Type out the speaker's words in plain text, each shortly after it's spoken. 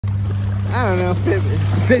I don't know.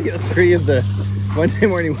 Video 3 of the Wednesday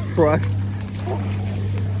morning walk.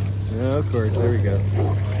 Oh, of course, there we go.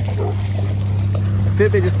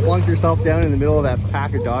 FitBit just plunked herself down in the middle of that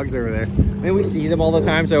pack of dogs over there. I mean, we see them all the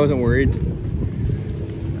time, so I wasn't worried.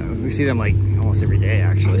 We see them like almost every day,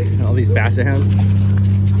 actually. All these basset hounds.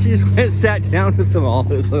 She just went and sat down with them all.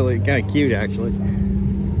 It was really kind of cute, actually.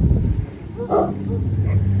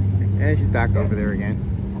 And she's back over there again.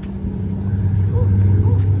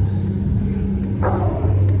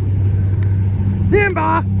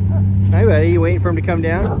 Simba! Hi, buddy. You waiting for him to come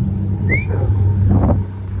down?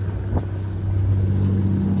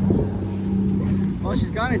 Well, she's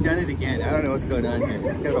gone and done it again. I don't know what's going on here.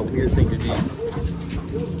 It's kind of a weird thing to do.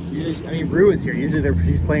 Usually, I mean, Roux is here. Usually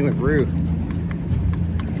she's playing with Roux.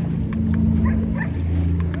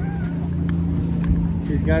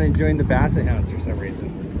 She's gone and joined the basset hounds for some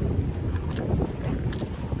reason.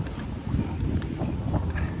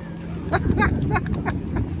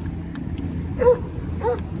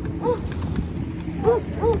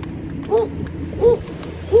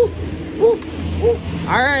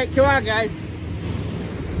 All right, come on, guys.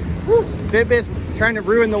 FitBit's trying to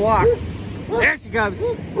ruin the walk. There she comes.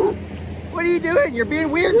 What are you doing? You're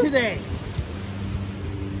being weird today.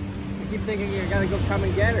 I keep thinking you gotta go come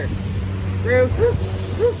and get her. Roux,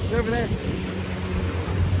 get over there.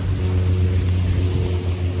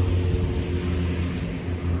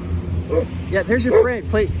 Yeah, there's your friend.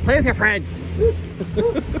 Play with your friend.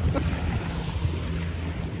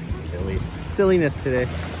 Silliness today.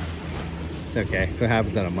 It's okay. It's what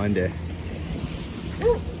happens on a Monday.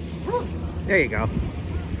 There you go.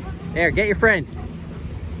 There, get your friend.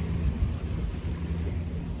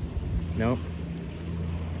 No.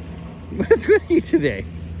 What's with you today?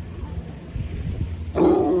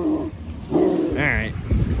 Alright.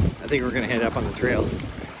 I think we're gonna head up on the trail.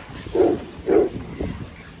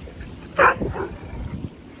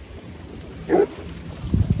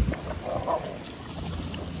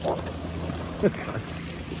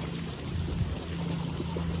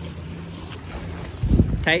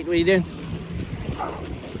 Kate, what are you doing?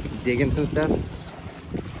 Digging some stuff?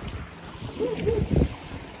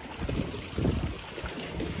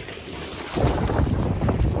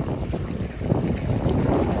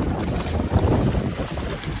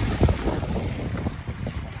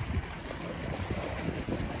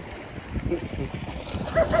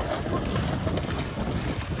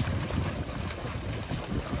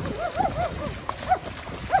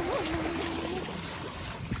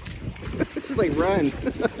 Just like run.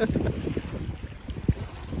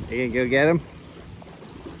 You gonna go get him?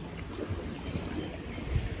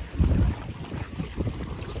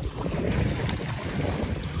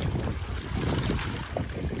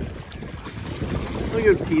 Look at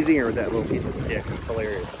him teasing her with that little piece of stick. It's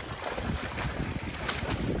hilarious.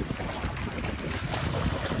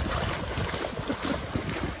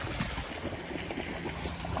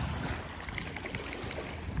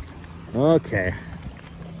 Okay.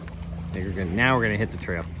 I think now we're gonna hit the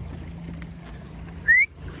trail.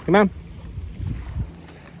 Come on.